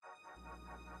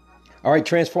All right,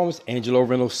 Transformers, Angelo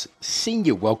Reynolds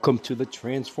Sr. Welcome to the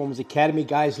Transformers Academy.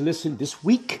 Guys, listen, this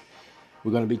week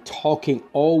we're going to be talking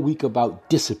all week about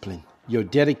discipline, your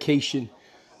dedication,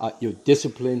 your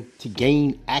discipline to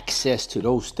gain access to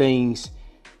those things.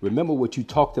 Remember what you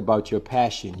talked about, your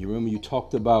passion. You remember you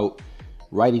talked about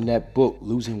writing that book,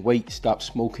 losing weight, stop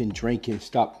smoking, drinking,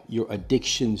 stop your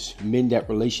addictions, mend that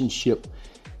relationship,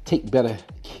 take better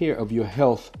care of your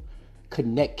health,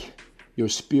 connect your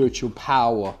spiritual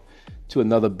power to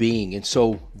another being. And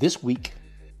so this week,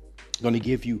 I'm going to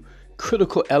give you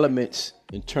critical elements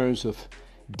in terms of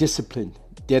discipline,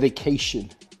 dedication,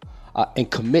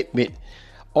 and commitment,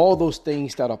 all those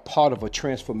things that are part of a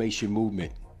transformation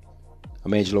movement.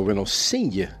 I'm Angelo Reynolds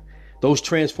Sr. Those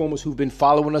Transformers who've been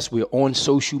following us, we're on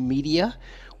social media.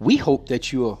 We hope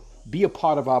that you'll be a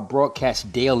part of our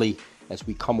broadcast daily as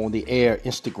we come on the air,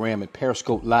 Instagram and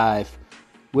Periscope Live,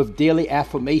 with daily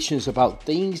affirmations about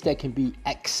things that can be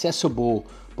accessible,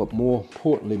 but more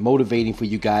importantly, motivating for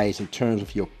you guys in terms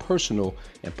of your personal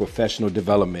and professional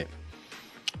development.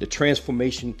 The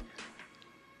transformation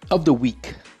of the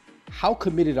week. How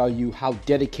committed are you? How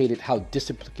dedicated? How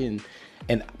disciplined?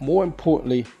 And more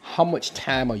importantly, how much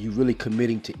time are you really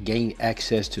committing to gain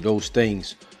access to those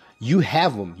things? You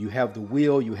have them. You have the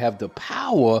will. You have the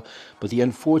power. But the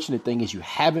unfortunate thing is you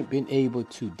haven't been able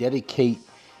to dedicate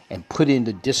and put in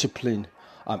the discipline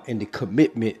and the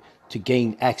commitment to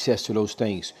gain access to those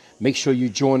things. Make sure you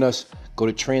join us. Go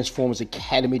to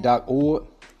transformersacademy.org.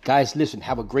 Guys, listen,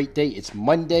 have a great day. It's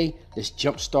Monday. Let's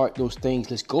jumpstart those things.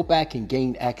 Let's go back and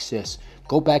gain access.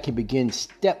 Go back and begin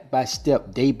step by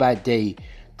step, day by day,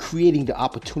 creating the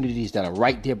opportunities that are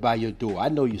right there by your door. I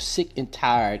know you're sick and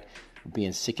tired of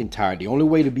being sick and tired. The only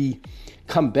way to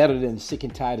become better than sick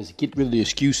and tired is to get rid of the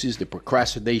excuses, the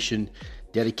procrastination,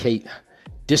 dedicate,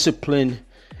 discipline,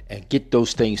 and get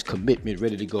those things, commitment,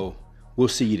 ready to go. We'll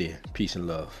see you there. Peace and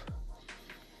love.